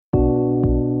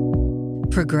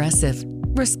progressive,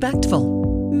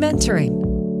 respectful,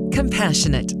 mentoring,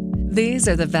 compassionate. These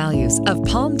are the values of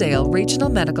Palmdale Regional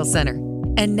Medical Center.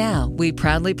 And now we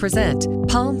proudly present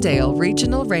Palmdale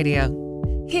Regional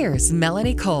Radio. Here's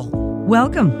Melanie Cole.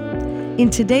 Welcome. In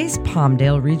today's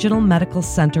Palmdale Regional Medical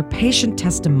Center patient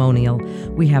testimonial,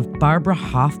 we have Barbara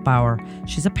Hoffbauer.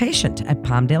 She's a patient at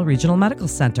Palmdale Regional Medical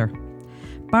Center.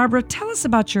 Barbara, tell us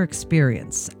about your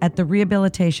experience at the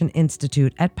Rehabilitation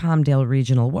Institute at Palmdale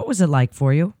Regional. What was it like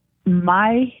for you?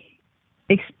 My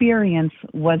experience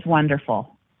was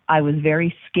wonderful. I was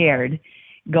very scared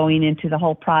going into the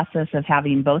whole process of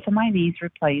having both of my knees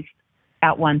replaced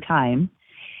at one time.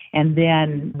 And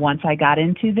then once I got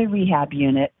into the rehab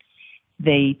unit,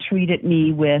 they treated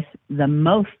me with the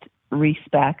most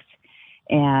respect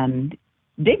and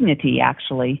dignity,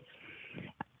 actually.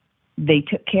 They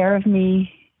took care of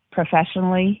me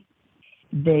professionally.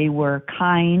 They were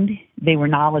kind. They were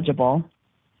knowledgeable.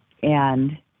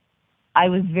 And I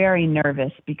was very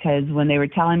nervous because when they were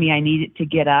telling me I needed to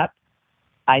get up,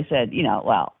 I said,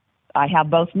 well, I have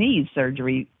both knees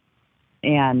surgery.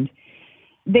 And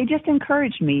they just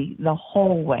encouraged me the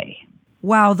whole way.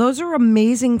 Wow, those are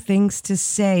amazing things to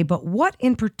say, but what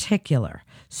in particular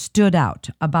stood out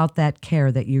about that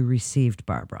care that you received,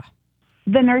 Barbara?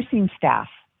 The nursing staff.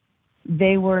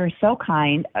 They were so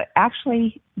kind.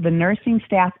 Actually, the nursing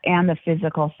staff and the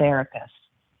physical therapist.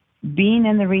 Being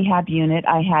in the rehab unit,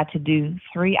 I had to do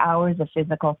 3 hours of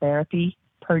physical therapy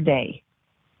per day.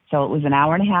 So it was an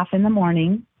hour and a half in the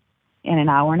morning and an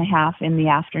hour and a half in the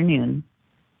afternoon.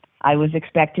 I was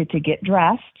expected to get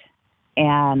dressed,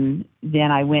 and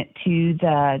then I went to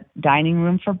the dining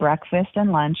room for breakfast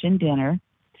and lunch and dinner.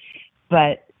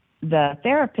 But the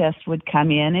therapist would come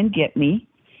in and get me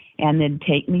and then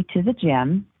take me to the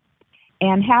gym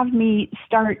and have me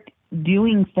start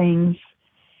doing things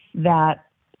that,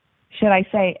 should I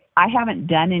say, I haven't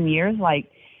done in years,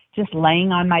 like just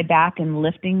laying on my back and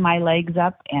lifting my legs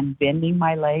up and bending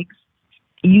my legs.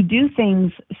 You do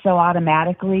things so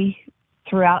automatically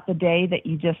throughout the day that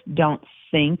you just don't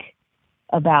think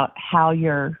about how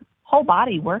your whole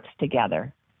body works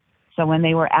together. So when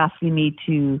they were asking me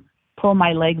to pull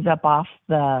my legs up off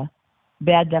the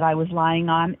bed that I was lying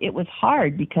on, it was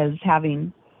hard because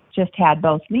having just had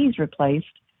both knees replaced,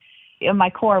 my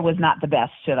core was not the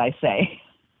best, should I say.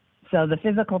 So the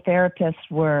physical therapists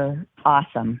were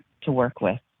awesome to work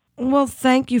with. Well,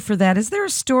 thank you for that. Is there a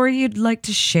story you'd like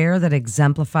to share that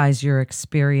exemplifies your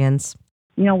experience?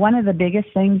 One of the biggest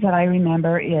things that I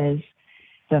remember is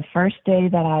the first day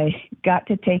that I got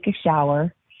to take a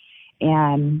shower,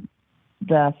 and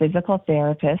the physical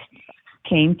therapist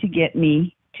came to get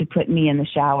me to put me in the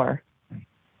shower.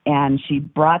 And she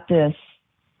brought this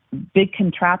big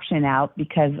contraption out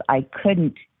because I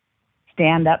couldn't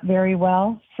stand up very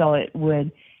well, so it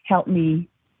would help me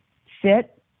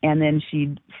sit, and then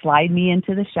she'd slide me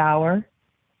into the shower,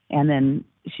 and then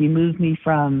she moved me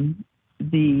from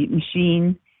the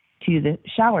machine to the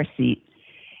shower seat.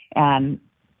 And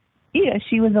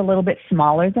she was a little bit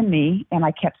smaller than me, and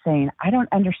I kept saying, I don't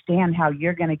understand how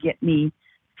you're going to get me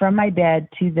from my bed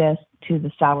to the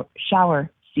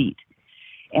shower seat.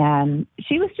 And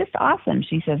she was just awesome.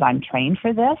 She says, I'm trained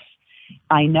for this.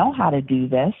 I know how to do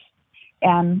this,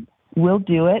 and we'll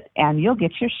do it, and you'll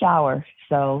get your shower.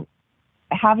 So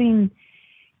having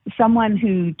someone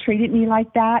who treated me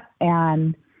like that,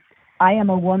 and I am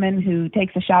a woman who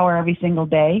takes a shower every single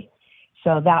day,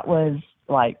 so that was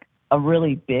like a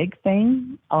really big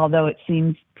thing, although it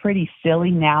seems pretty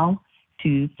silly now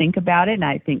to think about it, and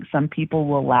I think some people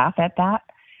will laugh at that,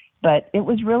 but it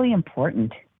was really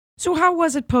important. So how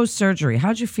was it post-surgery?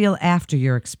 How'd you feel after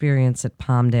your experience at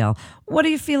Palmdale? What are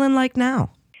you feeling like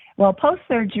now? Well,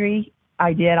 post-surgery,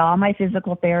 I did all my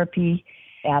physical therapy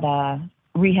at a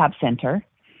rehab center.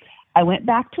 I went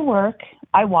back to work.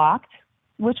 I walked,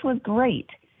 which was great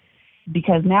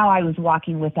because now I was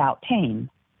walking without pain.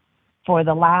 For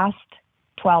the last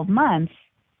 12 months,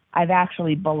 I've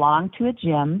actually belonged to a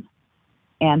gym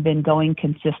and been going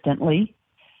consistently.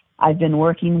 I've been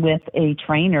working with a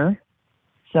trainer,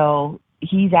 so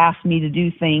he's asked me to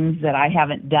do things that I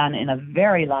haven't done in a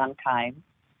very long time,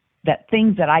 that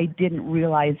things that I didn't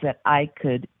realize that I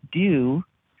could do,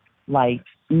 like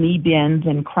knee bends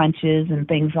and crunches and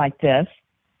things like this.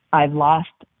 I've lost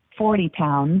 40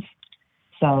 pounds,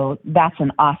 so that's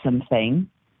an awesome thing,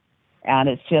 and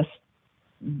it's just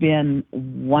been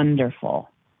wonderful.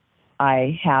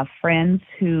 I have friends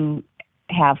who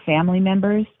have family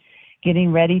members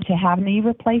getting ready to have knee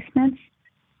replacements.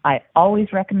 I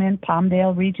always recommend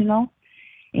Palmdale Regional,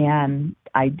 and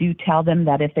I do tell them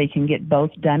that if they can get both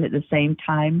done at the same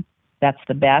time, that's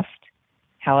the best.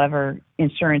 However,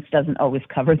 insurance doesn't always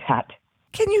cover that.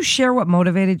 Can you share what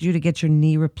motivated you to get your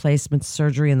knee replacement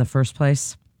surgery in the first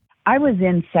place? I was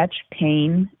in such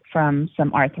pain from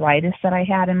some arthritis that I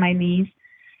had in my knees.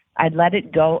 I'd let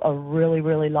it go a really,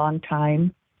 really long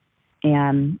time.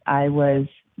 And I was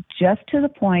just to the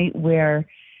point where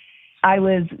I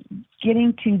was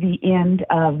getting to the end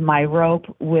of my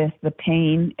rope with the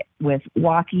pain with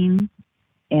walking.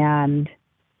 And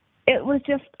it was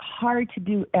just hard to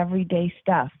do everyday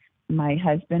stuff. My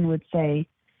husband would say,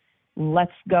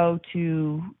 let's go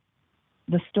to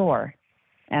the store.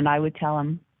 And I would tell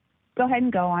him, go ahead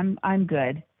and go. I'm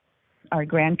good. Our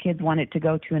grandkids wanted to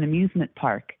go to an amusement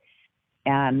park.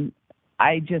 And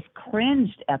I just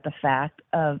cringed at the fact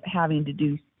of having to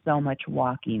do so much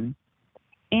walking.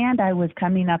 And I was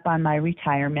coming up on my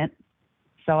retirement.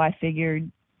 So I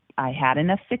figured I had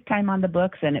enough sick time on the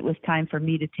books and it was time for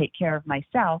me to take care of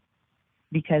myself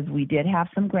because we did have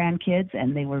some grandkids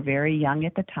and they were very young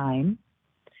at the time.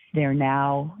 They're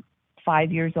now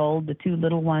 5 years old, the two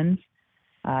little ones.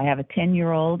 I have a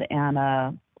 10-year-old and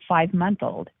a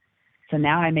 5-month-old. So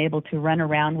now I'm able to run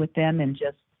around with them and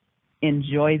just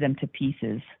enjoy them to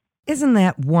pieces. Isn't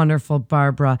that wonderful,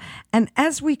 Barbara? And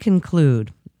as we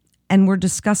conclude, and we're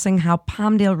discussing how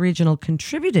Palmdale Regional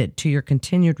contributed to your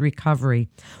continued recovery,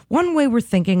 one way we're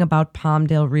thinking about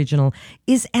Palmdale Regional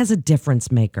is as a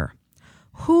difference maker.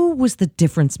 Who was the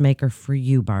difference maker for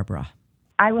you, Barbara?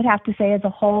 I would have to say as a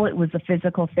whole, it was a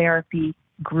physical therapy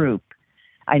group.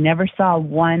 I never saw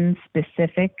one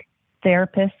specific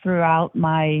therapist throughout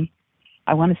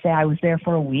I want to say I was there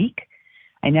for a week.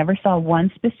 I never saw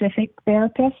one specific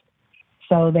therapist.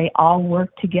 So they all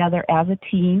worked together as a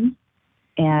team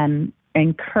and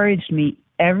encouraged me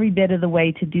every bit of the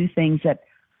way to do things that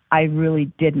I really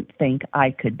didn't think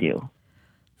I could do.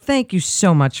 Thank you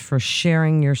so much for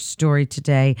sharing your story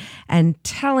today and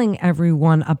telling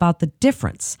everyone about the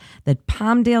difference that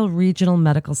Palmdale Regional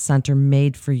Medical Center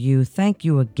made for you. Thank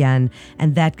you again.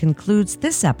 And that concludes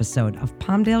this episode of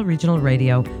Palmdale Regional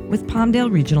Radio with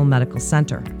Palmdale Regional Medical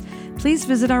Center. Please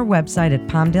visit our website at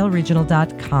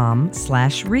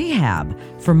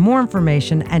palmdaleregional.com/rehab for more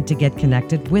information and to get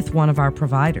connected with one of our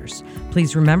providers.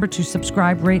 Please remember to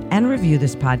subscribe, rate, and review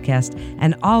this podcast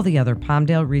and all the other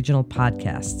Palmdale Regional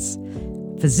podcasts.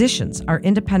 Physicians are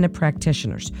independent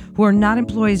practitioners who are not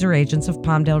employees or agents of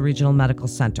Palmdale Regional Medical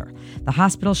Center. The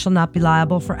hospital shall not be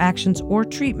liable for actions or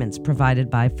treatments provided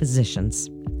by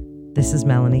physicians. This is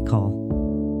Melanie Cole.